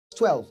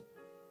12.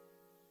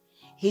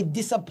 He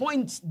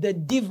disappoints the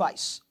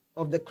device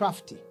of the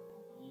crafty,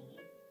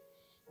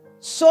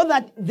 so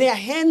that their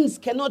hands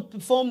cannot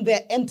perform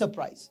their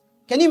enterprise.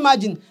 Can you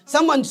imagine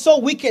someone so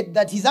wicked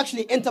that he's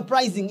actually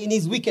enterprising in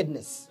his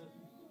wickedness?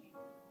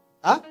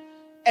 Huh?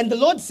 And the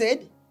Lord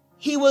said,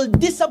 he will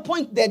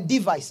disappoint their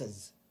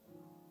devices.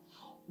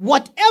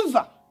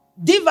 Whatever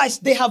device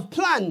they have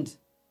planned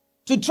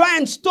to try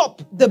and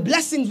stop the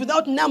blessings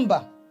without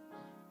number,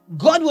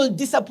 God will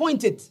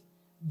disappoint it.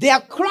 They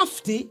are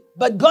crafty,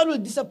 but God will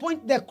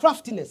disappoint their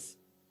craftiness.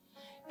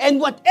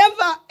 And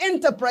whatever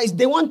enterprise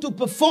they want to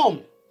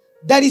perform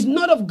that is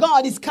not of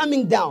God is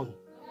coming down.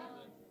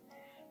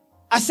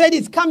 I said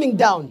it's coming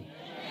down.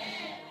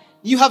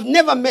 You have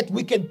never met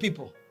wicked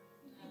people.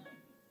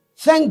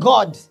 Thank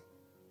God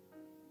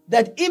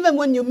that even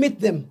when you meet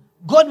them,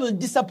 God will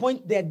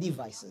disappoint their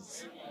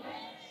devices.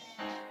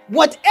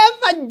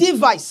 Whatever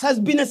device has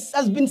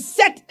been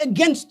set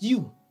against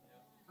you,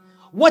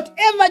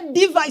 whatever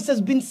device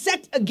has been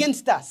set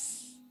against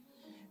us,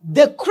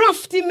 the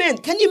crafty man,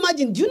 can you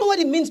imagine? Do you know what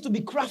it means to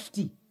be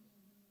crafty?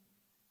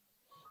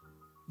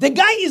 The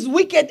guy is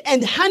wicked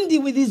and handy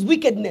with his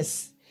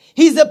wickedness.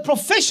 He's a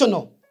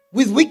professional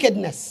with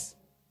wickedness.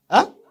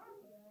 Huh?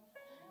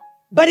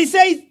 But he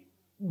says,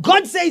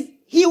 God says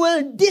he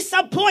will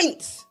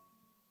disappoint.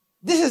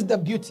 This is the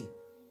beauty.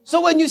 So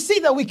when you see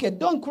the wicked,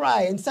 don't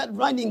cry and start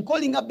running,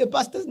 calling up the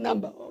pastor's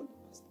number.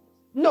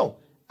 No.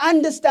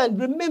 Understand,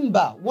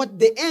 remember what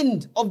the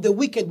end of the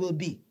wicked will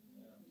be.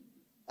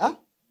 Huh?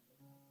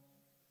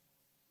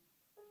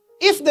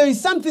 If there is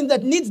something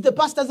that needs the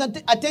pastor's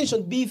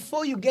attention,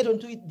 before you get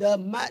onto it, the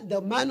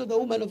man or the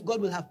woman of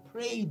God will have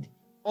prayed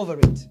over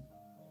it.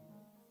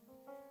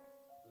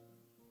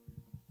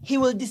 He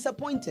will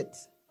disappoint it,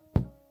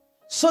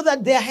 so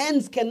that their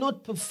hands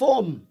cannot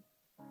perform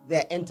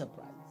their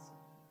enterprise.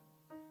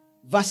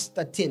 Verse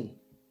 13.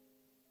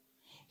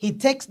 He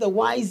takes the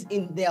wise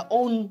in their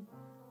own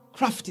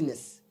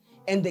craftiness,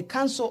 and the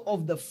counsel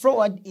of the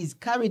froward is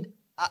carried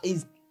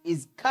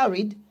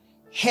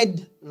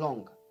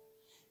headlong.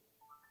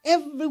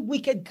 Every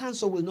wicked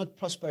counsel will not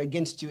prosper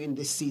against you in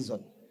this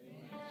season.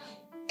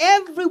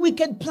 Every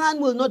wicked plan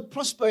will not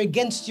prosper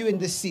against you in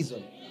this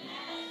season.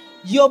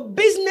 Your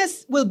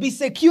business will be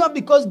secure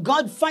because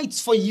God fights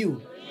for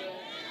you.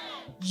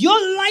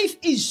 Your life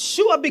is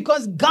sure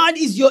because God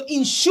is your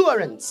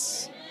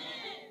insurance.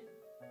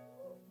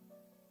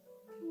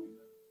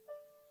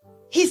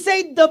 He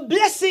said the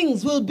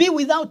blessings will be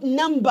without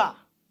number.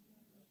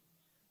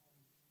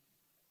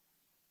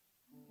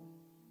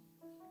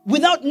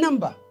 Without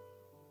number.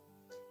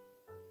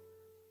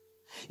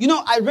 You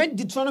know, I read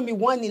Deuteronomy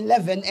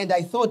 1:11 and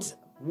I thought,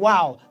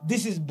 wow,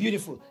 this is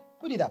beautiful.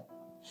 Put it up.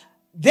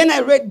 Then I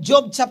read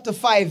Job chapter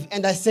 5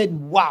 and I said,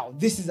 wow,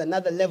 this is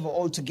another level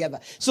altogether.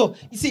 So,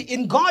 you see,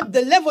 in God,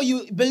 the level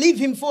you believe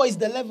him for is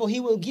the level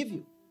he will give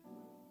you.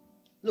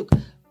 Look,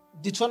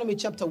 Deuteronomy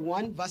chapter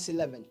 1, verse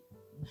 11.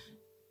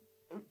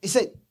 He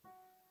said,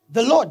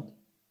 the Lord,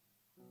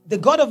 the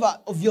God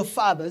of your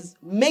fathers,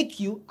 make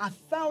you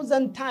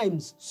 1,000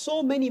 times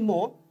so many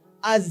more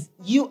as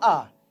you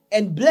are,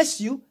 and bless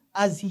you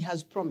as he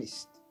has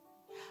promised.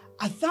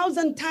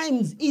 1,000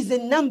 times is a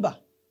number.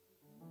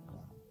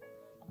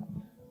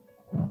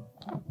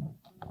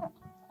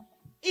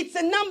 It's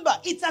a number.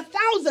 It's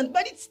 1,000,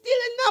 but it's still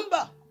a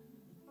number.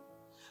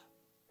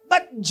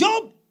 But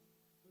Job,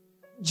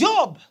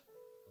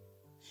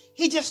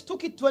 he just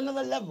took it to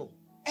another level.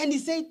 And he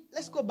said,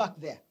 let's go back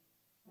there.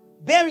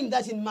 Bearing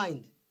that in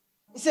mind,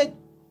 he said,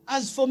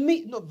 as for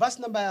me, no, verse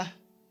number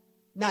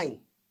 9.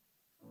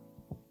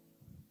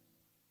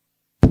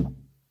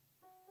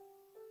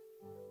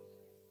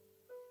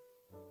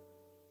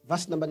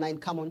 Verse number 9,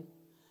 come on.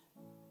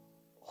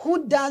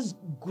 Who does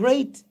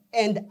great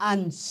and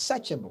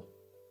unsearchable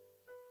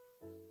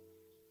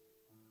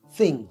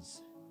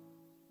things,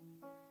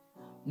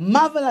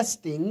 marvelous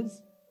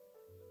things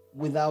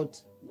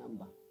without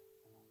number.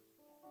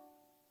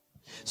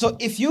 So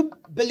if you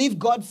believe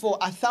God for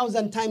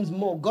 1,000 times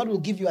more, God will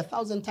give you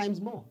 1,000 times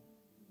more.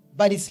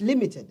 But it's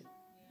limited.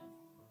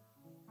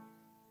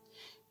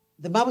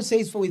 The Bible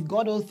says, for with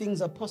God all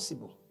things are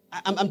possible.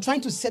 I'm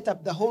trying to set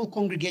up the whole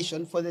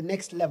congregation for the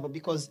next level,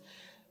 because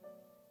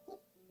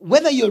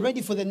whether you're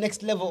ready for the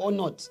next level or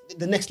not,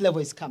 the next level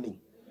is coming.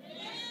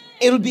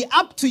 It will be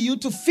up to you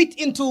to fit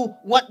into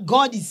what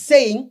God is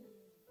saying,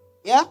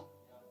 yeah?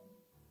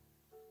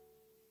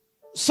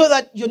 So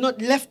that you're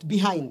not left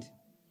behind.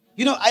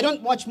 You know, I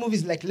don't watch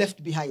movies like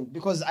Left Behind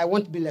because I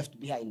won't be left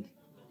behind.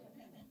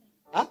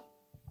 Huh?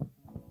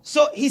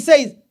 So he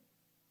says,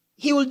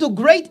 he will do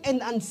great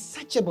and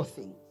unsearchable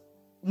things,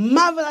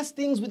 marvelous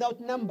things without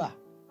number.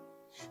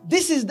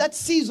 This is that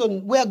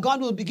season where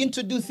God will begin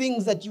to do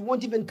things that you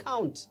won't even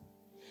count.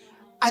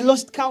 I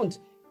lost count.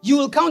 You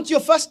will count your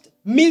first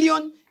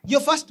million,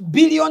 your first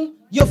billion,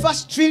 your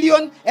first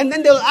trillion, and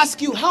then they'll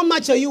ask you, how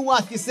much are you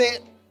worth? You say,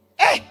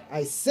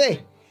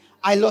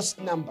 I lost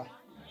number.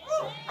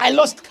 I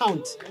lost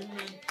count.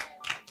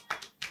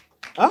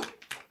 Huh?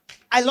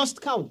 I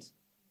lost count.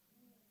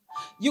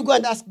 You go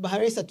and ask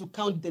Baharesa to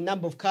count the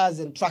number of cars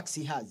and trucks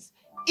he has.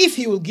 If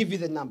he will give you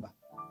the number.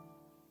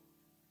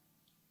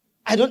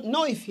 I don't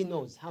know if he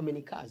knows how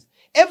many cars.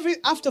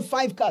 After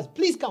 5 cars,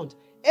 please count.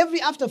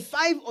 After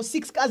 5 or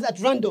 6 cars at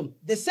random,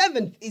 the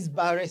 7th is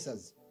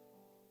Baharesa's.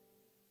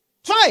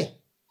 Try.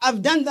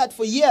 I've done that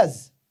for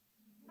years.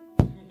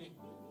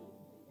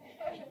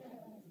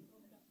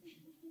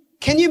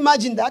 Can you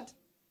imagine that?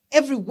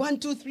 Every 1,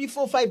 2, 3,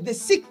 4, 5, the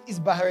 6th is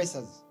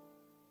Baharesa's.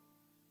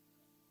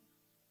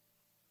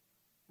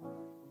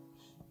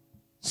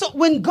 So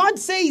when God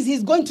says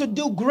he's going to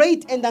do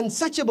great and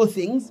unsearchable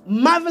things,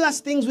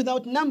 marvelous things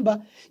without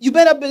number, you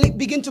better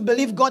begin to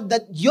believe God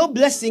that your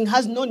blessing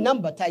has no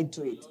number tied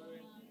to it.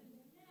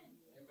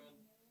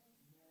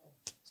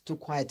 It's too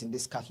quiet in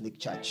this Catholic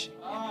church.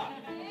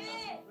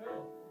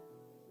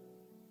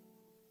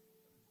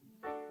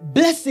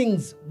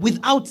 Blessings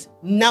without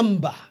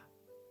number.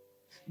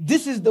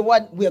 This is the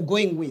word we are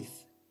going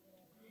with.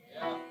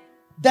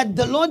 That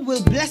the Lord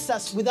will bless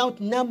us without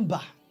number.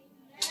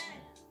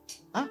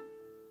 Huh?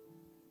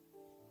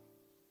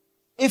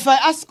 If I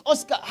ask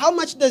Oscar, how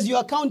much does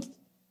your account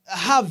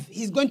have?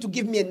 He's going to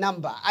give me a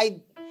number.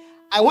 I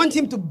want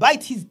him to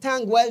bite his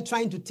tongue while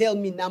trying to tell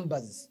me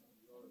numbers.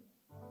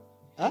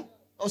 Huh?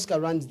 Oscar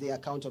runs the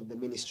account of the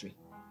ministry.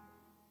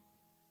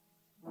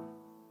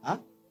 Huh?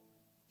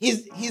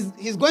 He's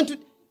going to,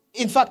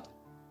 in fact,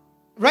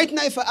 right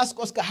now if I ask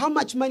Oscar, how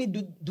much money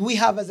do we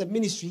have as a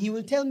ministry? He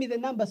will tell me the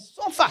number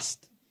so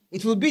fast.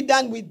 It will be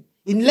done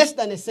in less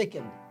than a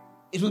second.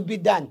 It will be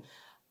done.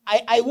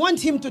 I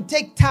want him to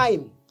take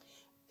time.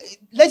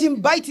 Let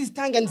him bite his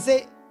tongue and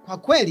say, kwa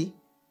kweli,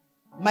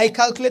 my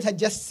calculator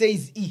just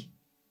says E.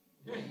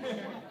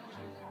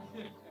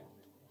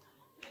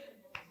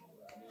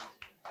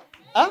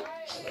 Huh?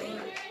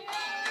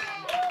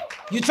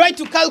 You try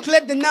to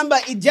calculate the number,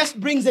 it just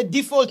brings a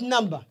default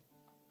number.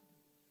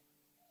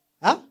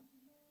 Huh?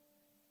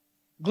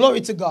 Glory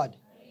to God.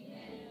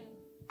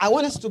 I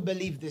want us to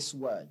believe this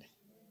word.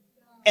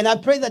 And I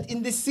pray that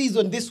in this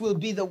season, this will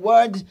be the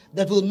word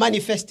that will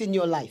manifest in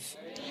your life.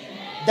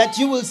 That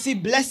you will see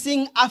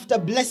blessing after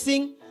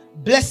blessing,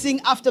 blessing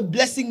after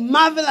blessing,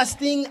 marvelous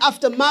thing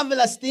after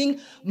marvelous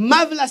thing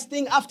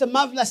after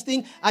marvelous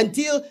thing,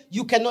 until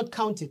you cannot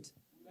count it.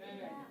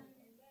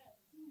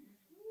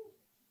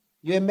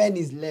 Your amen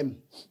is lame.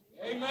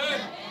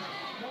 Amen.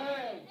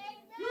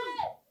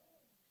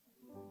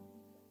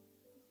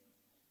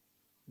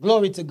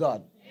 Glory to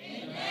God.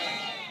 Amen.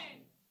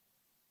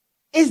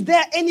 Is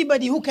there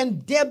anybody who can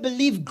dare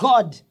believe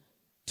God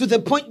to the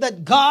point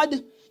that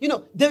God,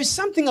 there is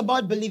something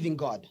about believing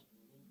God.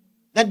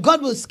 That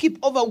God will skip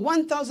over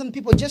 1,000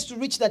 people just to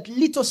reach that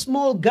little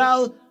small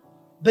girl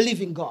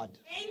believing God.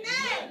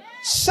 Amen.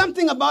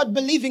 Something about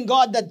believing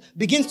God that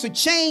begins to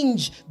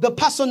change the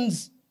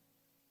person's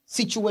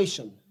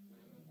situation.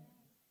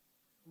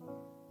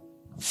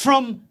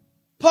 From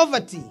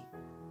poverty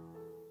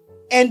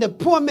and a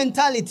poor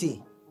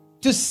mentality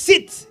to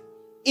sit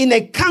in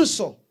a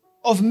council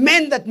of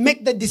men that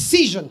make the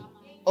decision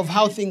of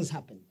how things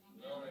happen.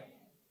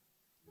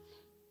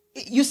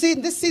 You see,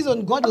 in this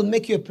season, God will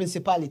make you a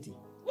principality.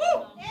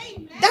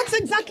 That's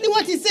exactly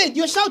what he said.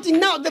 You're shouting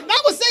now. The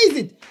Bible says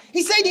it.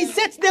 He said he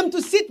sets them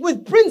to sit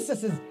with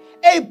princesses.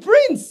 A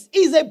prince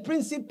is a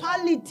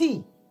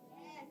principality.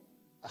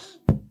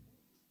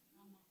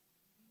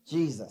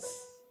 Jesus.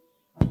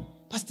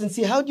 Pastor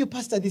Nsi, how do you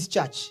pastor this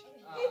church?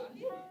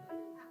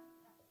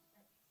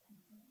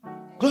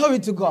 Glory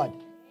to God.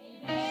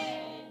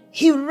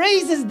 He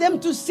raises them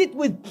to sit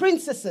with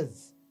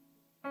princesses.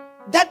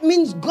 That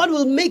means God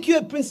will make you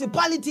a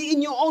principality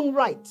in your own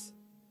right.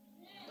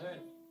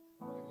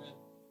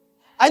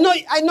 I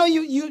know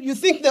you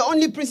think the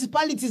only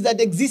principalities that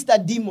exist are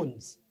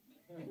demons.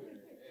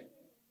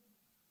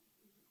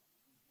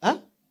 Huh?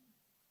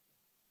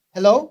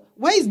 Hello?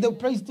 Where is the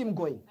praise team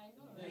going?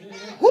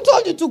 Who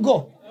told you to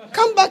go?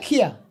 Come back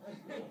here.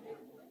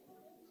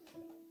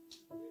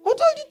 Who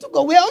told you to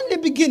go? We are only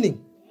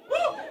beginning.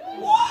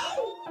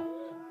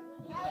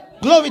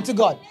 Glory to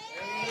God.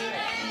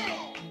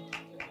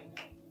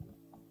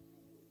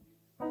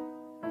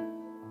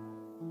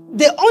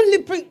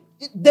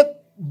 The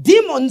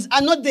demons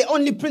are not the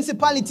only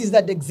principalities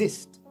that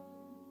exist.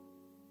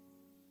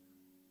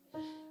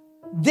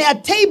 They are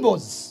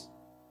tables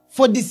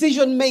for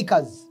decision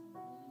makers.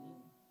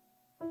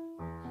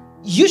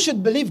 You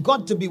should believe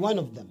God to be one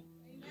of them.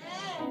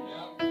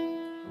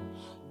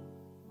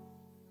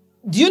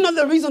 Do you know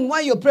the reason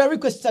why your prayer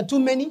requests are too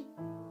many?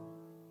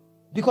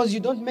 Because you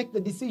don't make the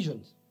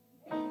decisions.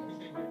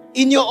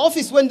 In your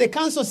office, when the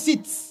council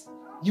sits,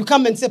 you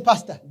come and say,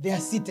 Pastor, they are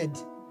seated.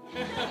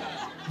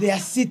 They are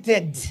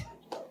seated.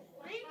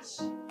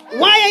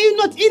 Why are you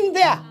not in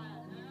there?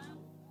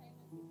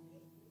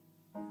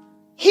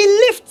 He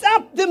lifts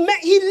up the man.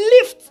 He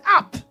lifts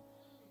up.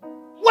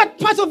 What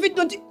part of it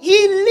don't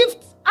he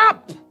lifts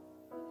up?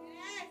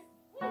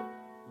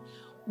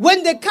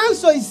 When the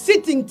council is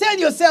sitting, tell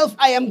yourself,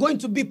 I am going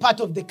to be part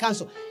of the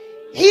council.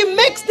 He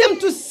makes them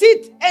to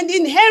sit and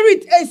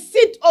inherit a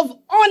seat of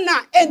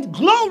honor and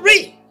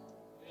glory.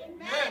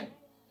 Amen.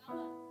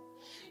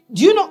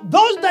 Do you know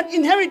those that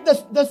inherit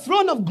the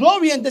throne of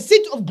glory and the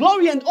seat of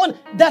glory and honor?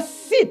 The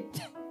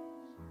seat.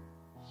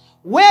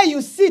 Where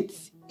you sit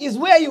is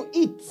where you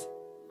eat.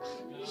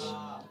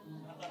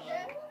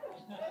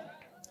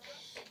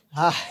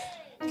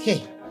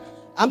 Okay.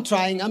 I'm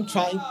trying.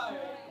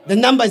 The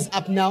number is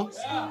up now.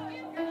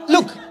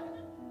 Look.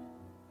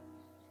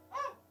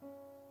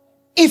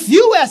 If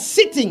you were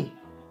sitting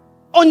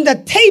on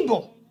the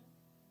table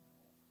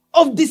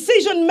of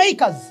decision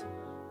makers,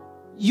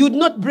 you'd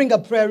not bring a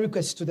prayer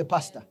request to the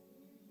pastor.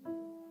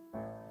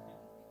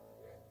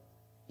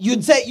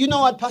 You'd say, you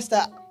know what,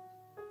 pastor?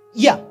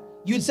 Yeah.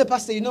 You'd say,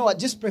 pastor, you know what?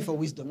 Just pray for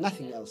wisdom,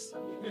 nothing else.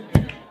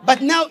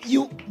 But now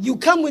you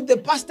come with the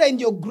pastor and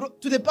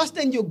to the pastor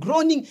and you're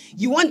groaning.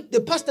 You want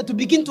the pastor to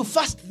begin to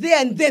fast there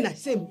and then. I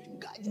say,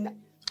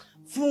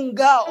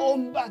 funga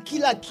omba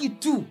kila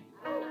kitu.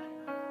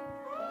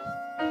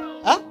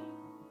 Huh?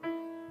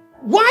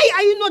 Why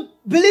are you not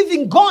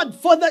believing God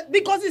for that?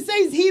 Because He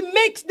says He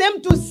makes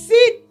them to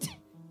sit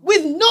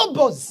with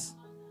nobles.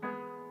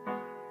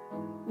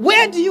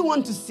 Where do you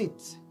want to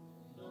sit?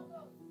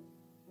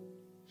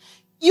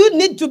 You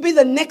need to be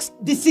the next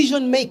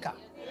decision maker.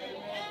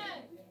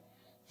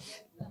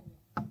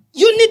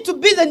 You need to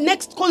be the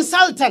next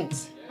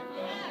consultant.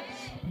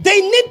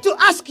 They need to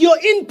ask your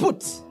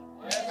input.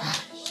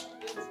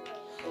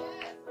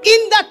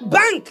 In that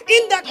bank,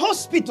 in that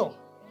hospital,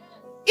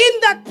 in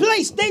that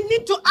place, they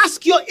need to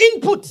ask your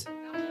input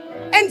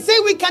and say,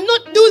 we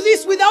cannot do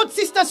this without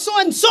sister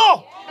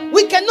so-and-so.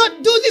 We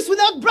cannot do this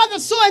without brother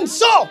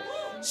so-and-so.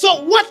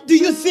 So what do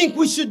you think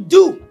we should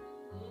do?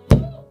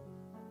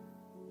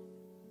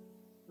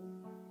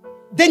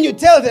 Then you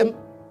tell them,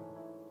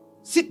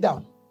 sit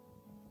down.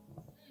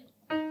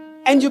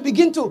 And you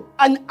begin to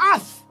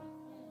unearth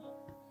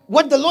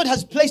what the Lord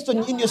has placed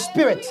in your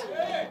spirit.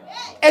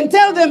 And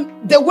tell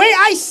them, the way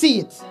I see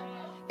it,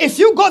 if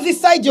you go this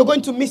side, you're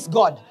going to miss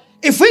God.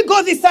 If we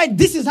go this side,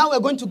 this is how we're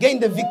going to gain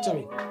the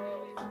victory.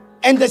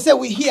 And they say,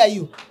 we hear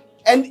you.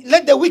 And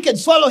let the wicked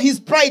swallow his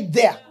pride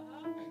there.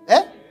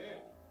 Eh?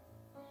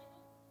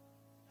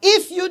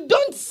 If you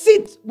don't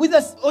sit with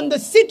us on the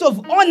seat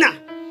of honor,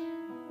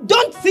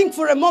 don't think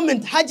for a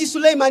moment Haji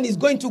Suleiman is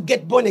going to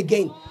get born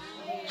again.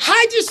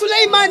 Haji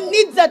Suleiman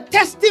needs a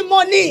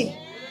testimony.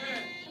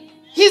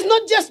 He's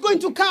not just going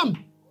to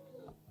come.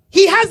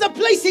 He has a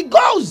place he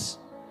goes.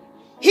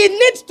 He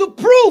needs to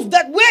prove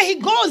that where he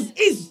goes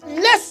is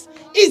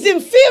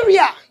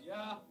inferior.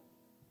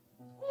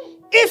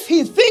 If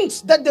he thinks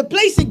that the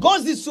place he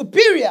goes is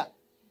superior,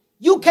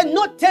 you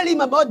cannot tell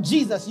him about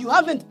Jesus. You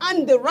haven't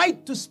earned the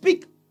right to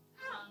speak.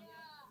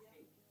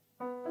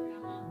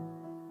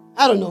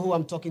 I don't know who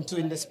I'm talking to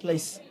in this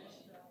place.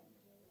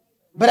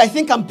 But I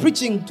think I'm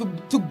preaching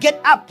to get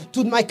up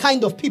to my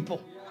kind of people.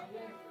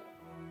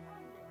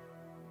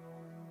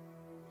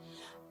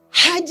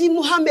 Haji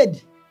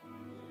Muhammad.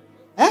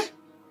 Eh?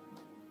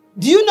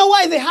 Do you know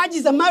why the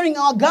Hajis are marrying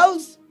our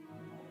girls?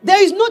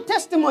 There is no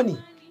testimony.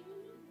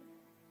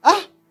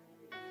 Huh?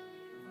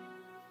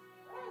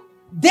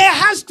 There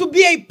has to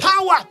be a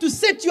power to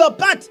set you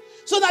apart,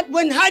 so that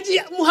when Haji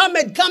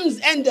Muhammad comes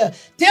and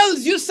tells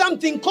you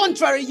something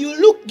contrary,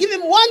 you give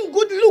him one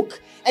good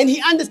look and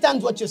he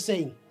understands what you're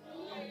saying.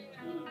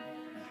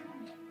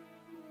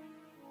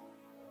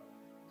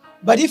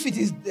 But if it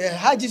is the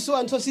Haji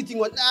so-and-so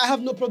sitting, I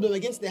have no problem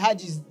against the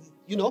Hajis,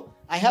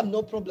 I have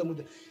no problem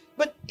with it.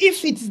 But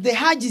if it's the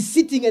Haji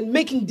sitting and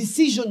making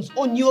decisions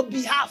on your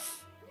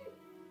behalf,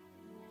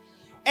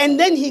 and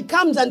then he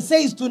comes and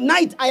says,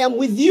 tonight I am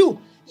with you,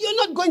 you're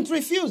not going to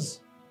refuse.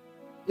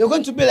 You're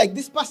going to be like,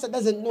 this pastor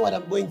doesn't know what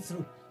I'm going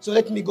through, so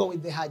let me go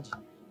with the Haji.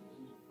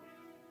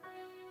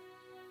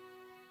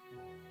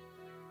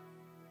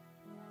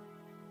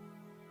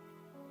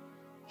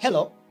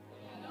 Hello?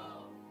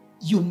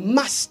 You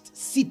must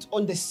sit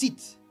on the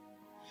seat,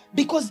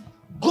 because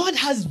God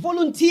has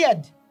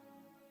volunteered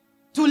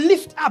to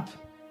lift up.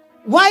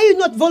 Why are you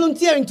not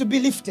volunteering to be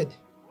lifted?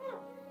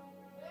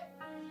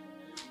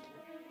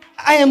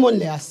 I am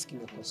only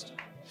asking a question.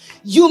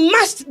 You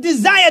must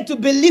desire to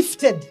be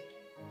lifted,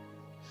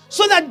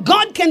 so that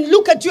God can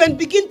look at you and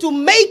begin to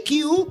make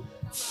you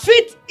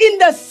fit in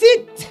the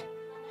seat.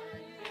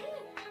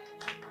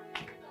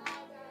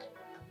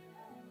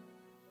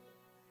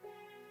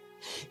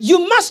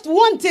 You must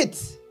want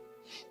it.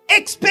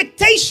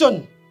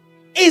 Expectation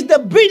is the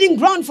breeding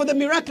ground for the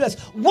miraculous.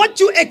 What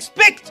you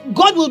expect,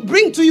 God will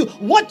bring to you.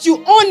 What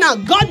you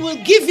honor, God will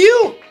give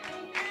you.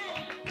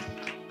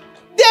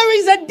 There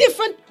is a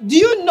different... Do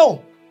you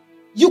know?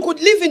 You could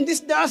live in this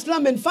Dar es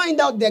Salaam and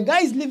find out there are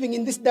guys living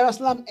in this Dar es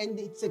Salaam, and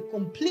it's a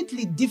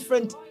completely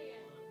different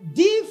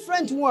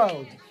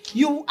world.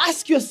 You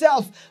ask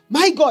yourself,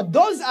 my God,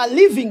 those are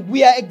living,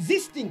 we are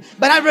existing,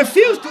 but I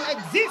refuse to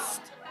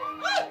exist.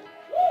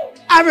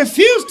 I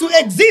refuse to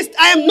exist.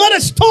 I am not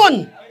a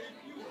stone.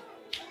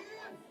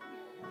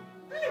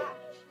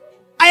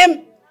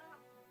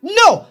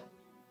 No.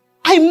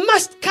 I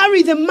must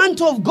carry the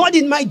mantle of God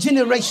in my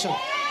generation.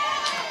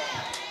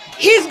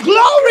 His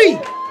glory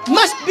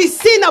must be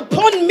seen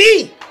upon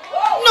me.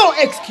 No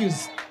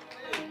excuse.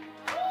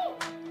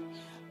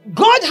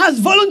 God has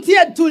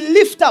volunteered to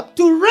lift up,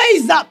 to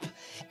raise up.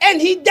 And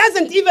he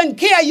doesn't even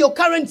care your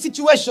current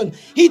situation.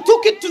 He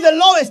took it to the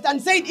lowest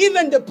and said,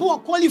 even the poor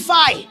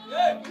qualify.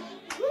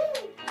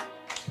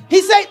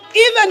 He said,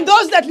 even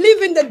those that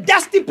live in the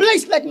dusty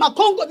place like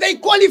Makongo, they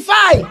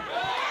qualify.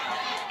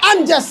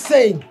 I'm just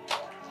saying.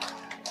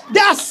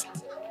 Dust.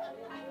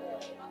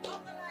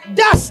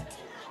 Dust.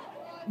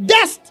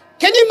 Dust.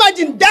 Can you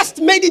imagine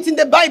dust made it in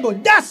the Bible?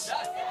 Dust.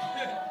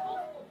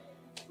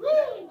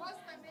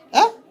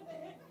 Huh?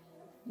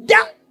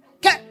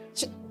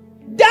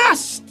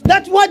 Dust.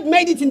 That word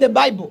made it in the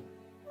Bible.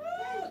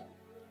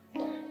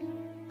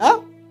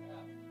 Huh?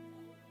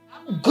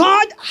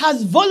 God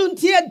has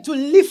volunteered to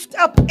lift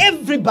up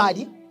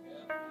everybody.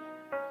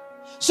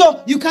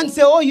 So you can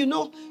say, oh, you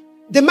know,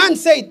 the man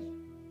said,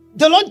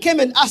 the Lord came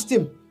and asked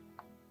him,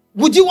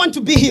 would you want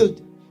to be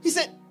healed? He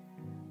said,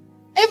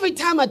 every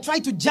time I try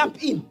to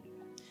jump in,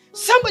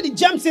 somebody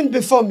jumps in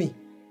before me.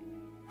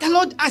 The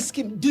Lord asked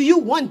him, do you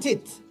want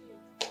it?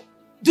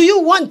 Do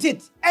you want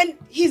it? And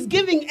he's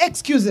giving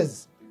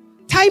excuses.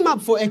 Time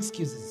up for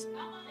excuses.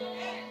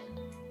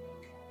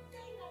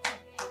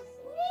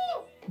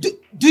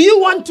 Do you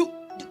want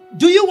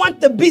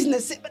the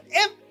business? But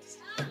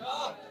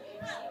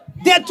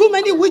there are too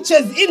many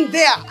witches in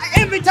there.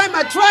 Every time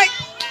I try.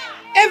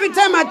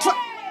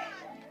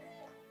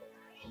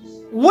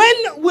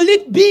 When will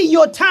it be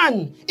your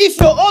turn if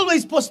you're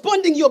always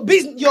postponing your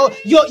business,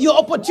 your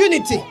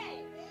opportunity?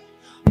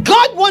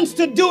 God wants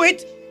to do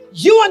it.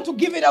 You want to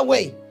give it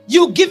away.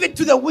 You give it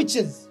to the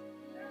witches.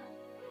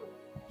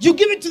 You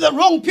give it to the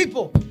wrong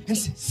people. And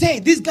say,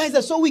 these guys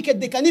are so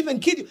wicked, they can even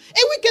kill you.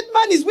 A wicked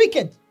man is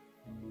wicked.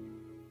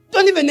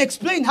 Don't even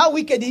explain how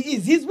wicked he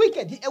is. He's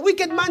wicked. A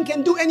wicked man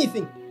can do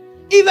anything.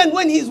 Even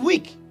when he's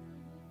weak.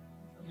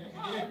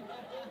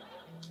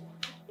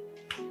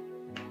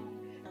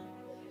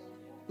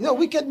 You know,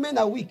 wicked men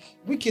are weak.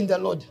 Weak in the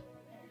Lord.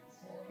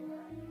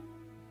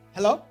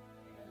 Hello?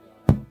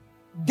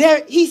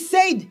 There, he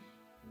said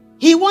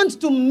he wants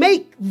to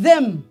make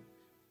them.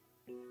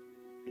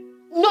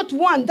 Not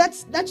one.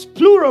 That's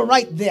plural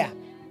right there.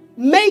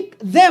 Make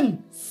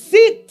them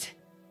sit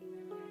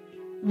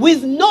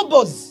with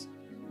nobles.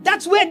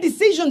 That's where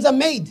decisions are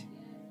made.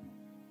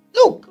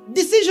 Look,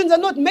 decisions are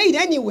not made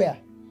anywhere.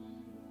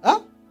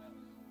 Huh?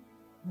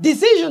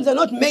 Decisions are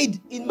not made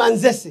in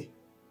Manzese.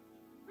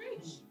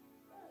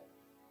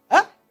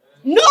 Huh?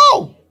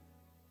 No!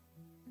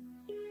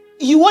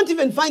 You won't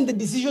even find the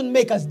decision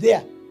makers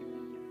there.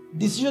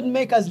 Decision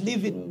makers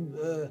live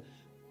in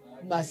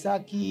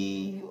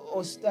Masaki,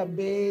 Oyster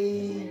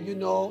Bay, you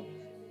know,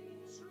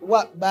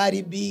 what,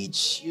 Bari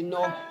Beach, you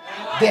know,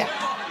 there.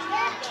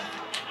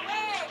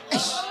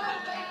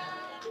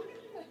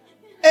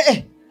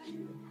 Hey,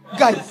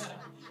 guys.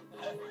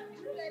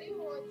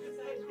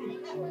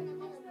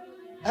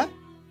 Huh?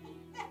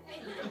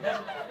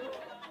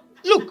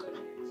 Look,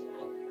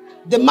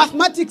 the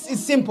mathematics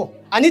is simple.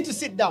 I need to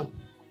sit down.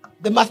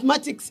 The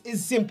mathematics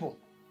is simple.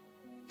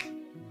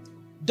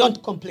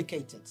 Don't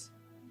complicate it.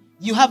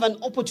 You have an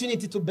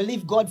opportunity to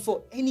believe God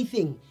for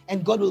anything,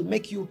 and God will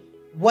make you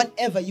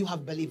whatever you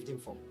have believed Him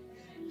for.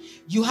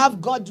 You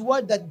have God's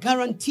word that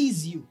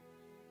guarantees you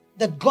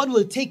that God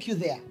will take you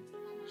there.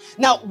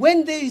 Now,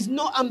 when there is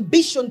no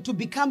ambition to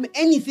become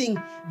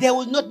anything, there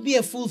will not be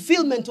a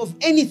fulfillment of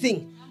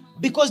anything,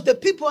 because the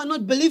people are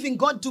not believing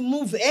God to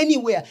move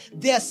anywhere.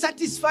 They are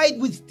satisfied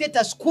with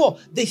status quo,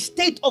 the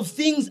state of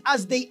things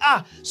as they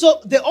are. So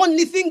the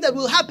only thing that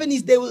will happen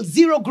is they will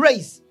zero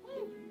grace.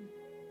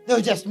 They'll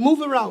just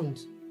move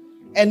around,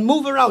 and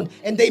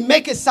they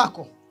make a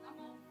circle.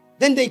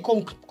 Then they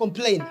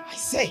complain. I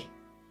say,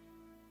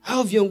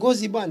 hao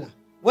viongozi bwana,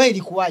 wewe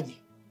ilikuwaje?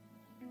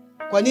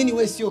 Kwa nini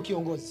wewe sio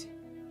kiongozi?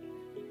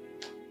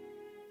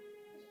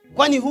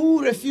 Kwani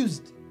who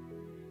refused?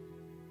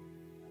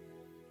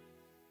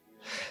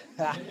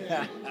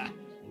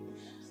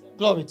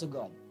 Glory to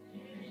God.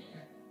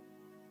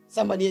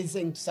 Somebody is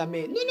saying to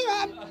Sameh, no,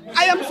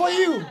 I am for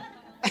you.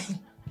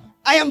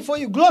 I am for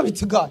you. Glory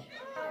to God.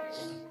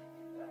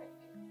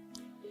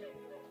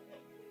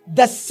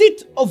 The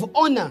seat of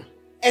honor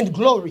and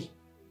glory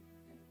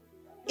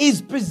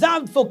is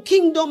preserved for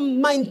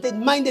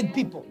kingdom-minded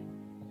people.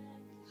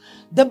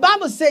 The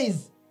Bible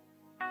says,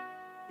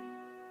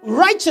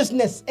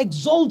 righteousness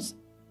exalts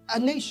a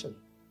nation.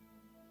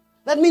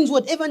 That means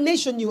whatever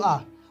nation you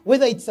are,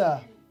 whether it's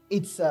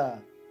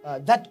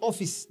that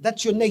office,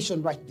 that's your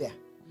nation right there.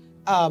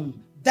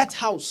 That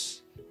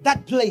house,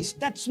 that place,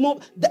 that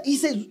small. He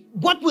says,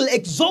 what will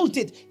exalt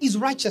it is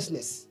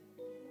righteousness.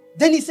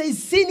 Then he says,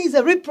 sin is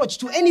a reproach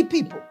to any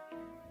people.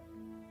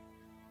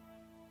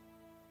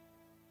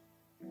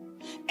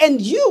 And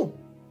you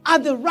are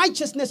the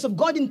righteousness of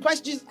God in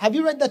Christ Jesus. Have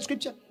you read that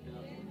scripture?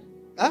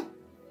 Huh?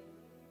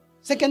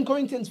 2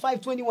 Corinthians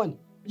 5:21.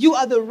 You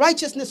are the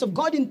righteousness of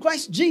God in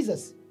Christ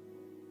Jesus.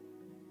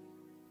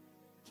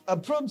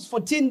 Proverbs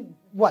 14,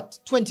 what?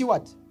 20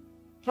 what?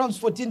 Proverbs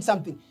 14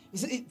 something.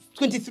 It's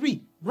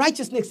 23.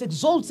 Righteousness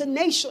exalts a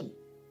nation.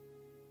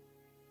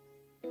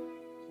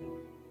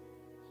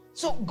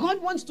 So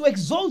God wants to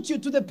exalt you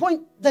to the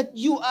point that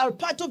you are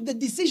part of the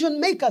decision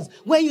makers,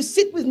 where you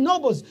sit with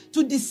nobles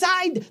to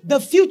decide the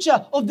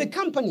future of the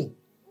company,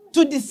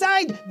 to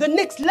decide the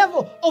next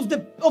level of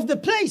the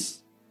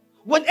place.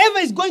 Whatever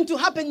is going to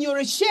happen, you're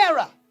a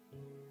sharer.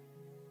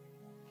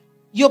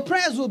 Your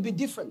prayers will be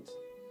different.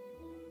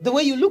 The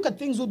way you look at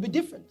things will be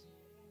different.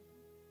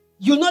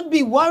 You'll not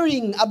be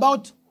worrying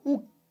about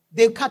who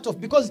they cut off,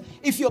 because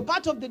if you're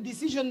part of the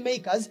decision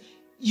makers,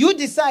 you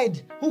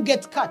decide who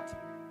gets cut.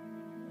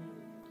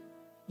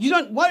 You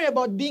don't worry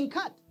about being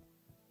cut.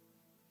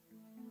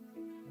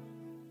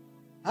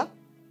 Huh?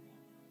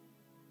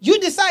 You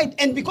decide,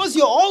 and because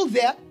you're all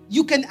there,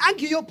 you can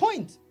argue your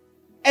point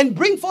and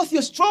bring forth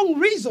your strong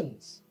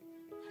reasons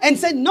and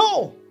say,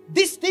 no,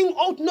 this thing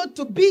ought not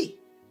to be.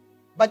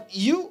 But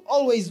you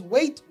always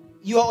wait.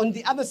 You are on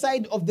the other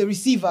side of the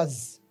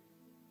receivers.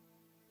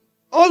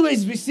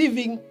 Always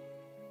receiving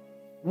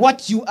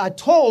what you are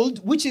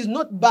told, which is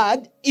not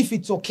bad if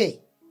it's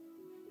okay.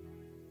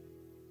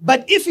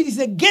 But if it is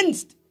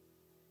against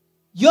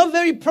your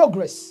very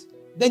progress,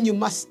 then you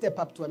must step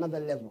up to another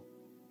level.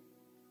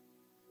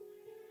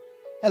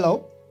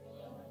 Hello?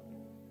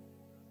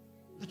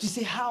 But you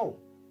say, how?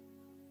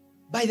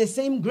 By the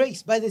same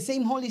grace, by the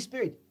same Holy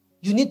Spirit.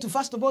 You need to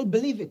first of all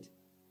believe it.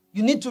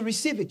 You need to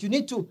receive it. You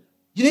need to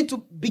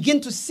begin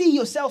to see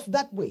yourself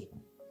that way.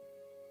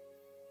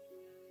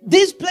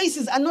 These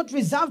places are not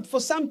reserved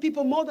for some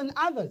people more than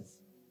others.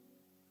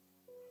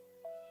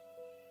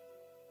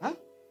 Huh?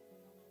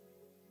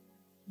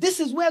 This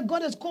is where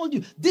God has called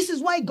you. This is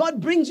why God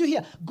brings you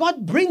here.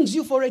 God brings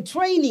you for a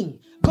training.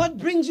 God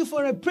brings you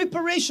for a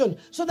preparation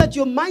so that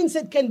your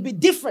mindset can be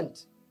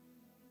different.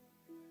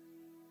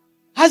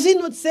 Has He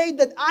not said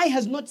that eye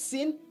has not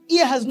seen,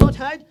 ear has not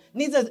heard,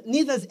 neither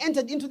has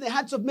entered into the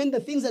hearts of men the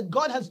things that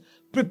God has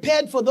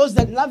prepared for those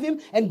that love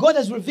Him? And God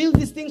has revealed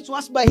these things to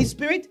us by His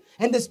Spirit.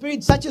 And the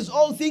Spirit searches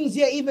all things,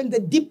 here even the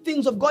deep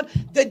things of God.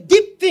 The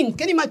deep things,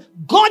 can you imagine?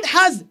 God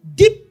has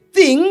deep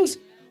things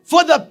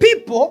for the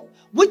people,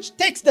 which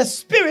takes the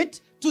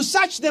Spirit to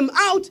search them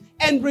out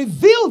and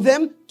reveal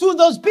them to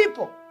those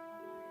people.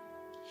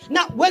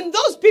 Now, when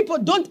those people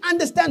don't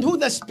understand who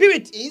the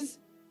Spirit is,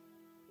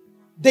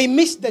 they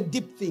miss the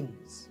deep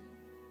things.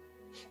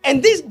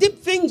 And these deep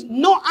things,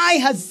 no eye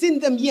has seen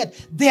them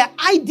yet. Their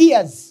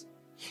ideas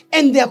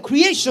and their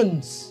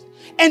creations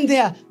and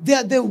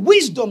their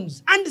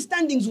wisdoms,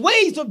 understandings,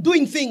 ways of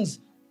doing things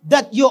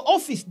that your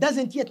office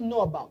doesn't yet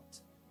know about.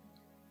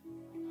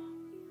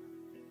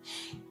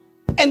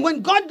 And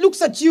when God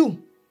looks at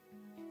you,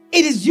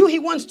 it is you He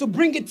wants to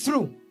bring it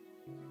through.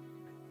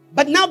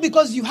 But now,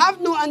 because you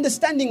have no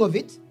understanding of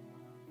it,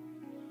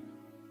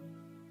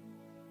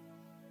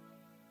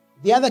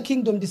 the other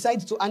kingdom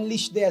decides to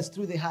unleash theirs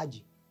through the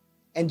Hajj,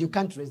 and you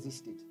can't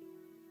resist it.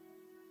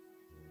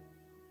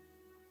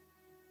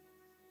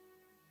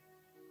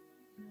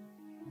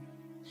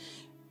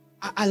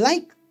 I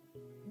like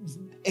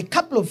a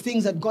couple of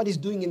things that God is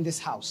doing in this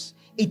house.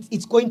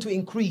 It's going to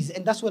increase,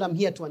 and that's what I'm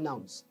here to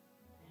announce.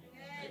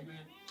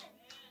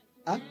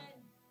 Huh?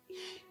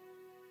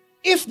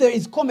 If there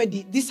is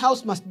comedy, this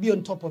house must be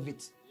on top of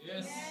it.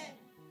 Yes.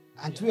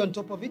 Aren't we on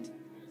top of it?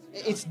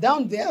 It's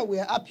down there,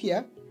 we're up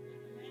here,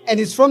 and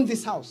it's from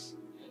this house.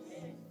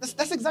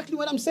 That's exactly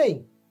what I'm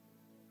saying.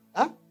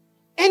 Huh?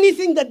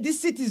 Anything that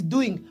this city is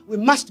doing, we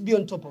must be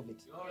on top of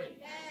it.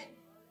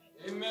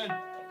 Amen.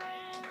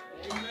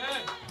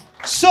 Amen.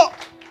 So,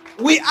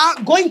 we are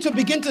going to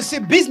begin to see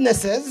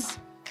businesses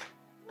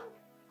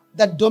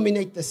that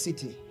dominate the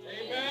city.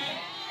 Amen.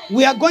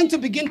 We are going to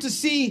begin to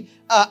see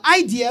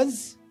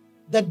ideas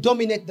that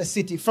dominate the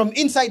city from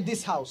inside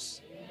this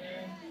house.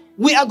 Amen.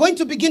 We are going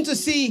to begin to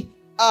see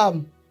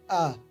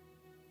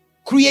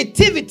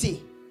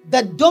creativity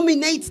that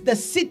dominates the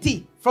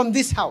city from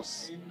this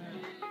house. Amen.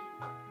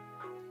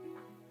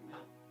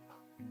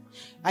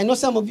 I know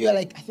some of you are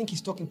like, I think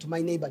he's talking to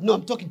my neighbor. No,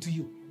 I'm talking to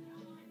you.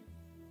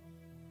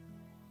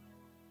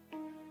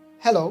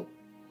 Hello.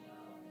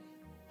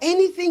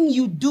 Anything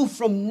you do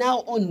from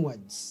now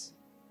onwards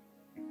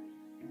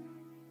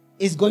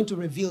is going to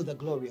reveal the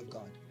glory of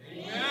God.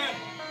 Amen.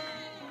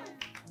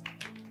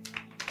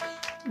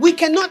 We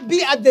cannot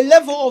be at the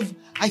level of,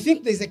 I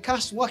think there's a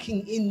curse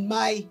working in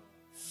my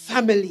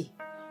family,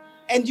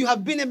 and you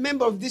have been a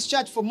member of this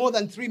church for more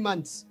than 3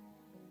 months.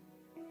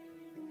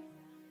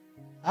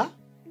 Huh?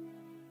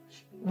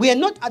 We are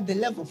not at the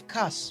level of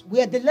curse. We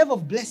are at the level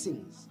of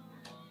blessings.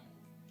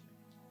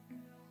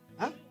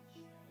 Huh?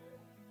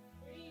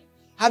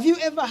 Have you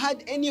ever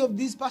had any of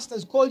these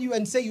pastors call you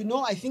and say,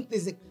 I think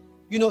there's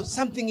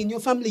something in your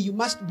family, you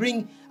must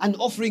bring an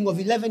offering of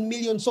 11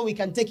 million so we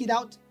can take it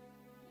out?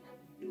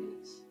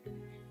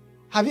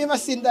 Have you ever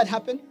seen that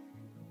happen?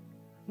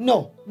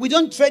 No, we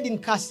don't trade in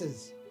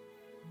curses.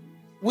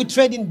 We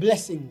trade in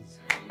blessings.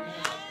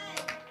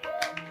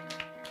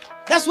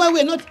 That's why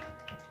we're not.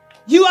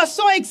 You are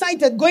so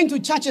excited going to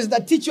churches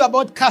that teach you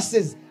about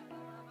curses.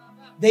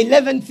 The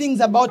 11 things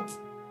about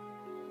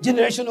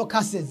generational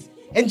curses.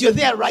 And you're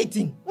there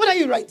writing. What are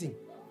you writing?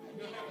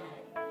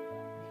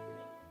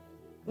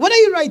 What are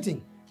you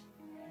writing?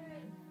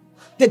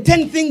 The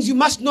 10 things you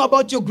must know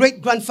about your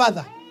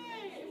great-grandfather.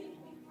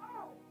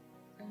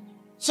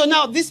 So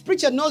now this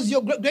preacher knows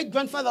your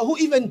great-grandfather who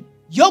even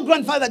your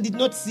grandfather did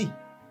not see.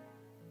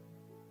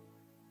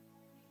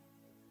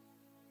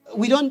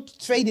 We don't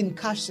trade in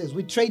cashes,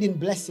 we trade in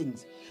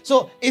blessings.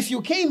 So if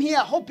you came here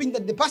hoping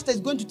that the pastor is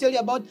going to tell you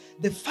about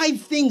the 5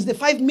 things, the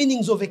 5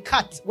 meanings of a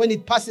cat when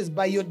it passes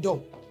by your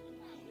door,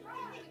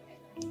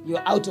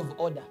 you're out of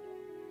order.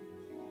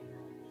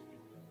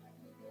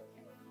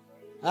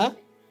 Huh?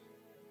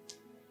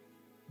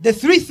 The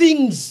 3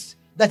 things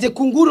that a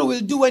kunguru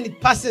will do when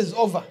it passes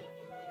over.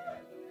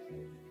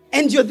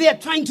 And you're there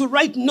trying to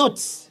write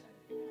notes.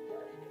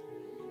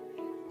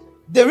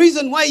 The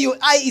reason why your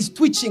eye is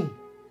twitching.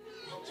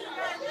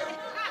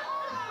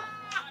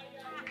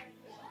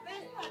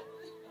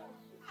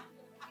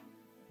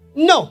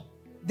 No,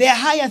 there are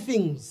higher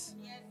things.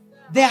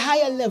 There are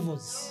higher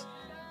levels.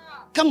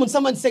 Come on,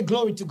 someone say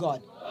glory to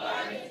God.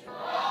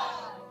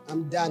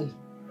 I'm done.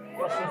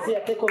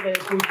 Take over your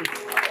pulpit.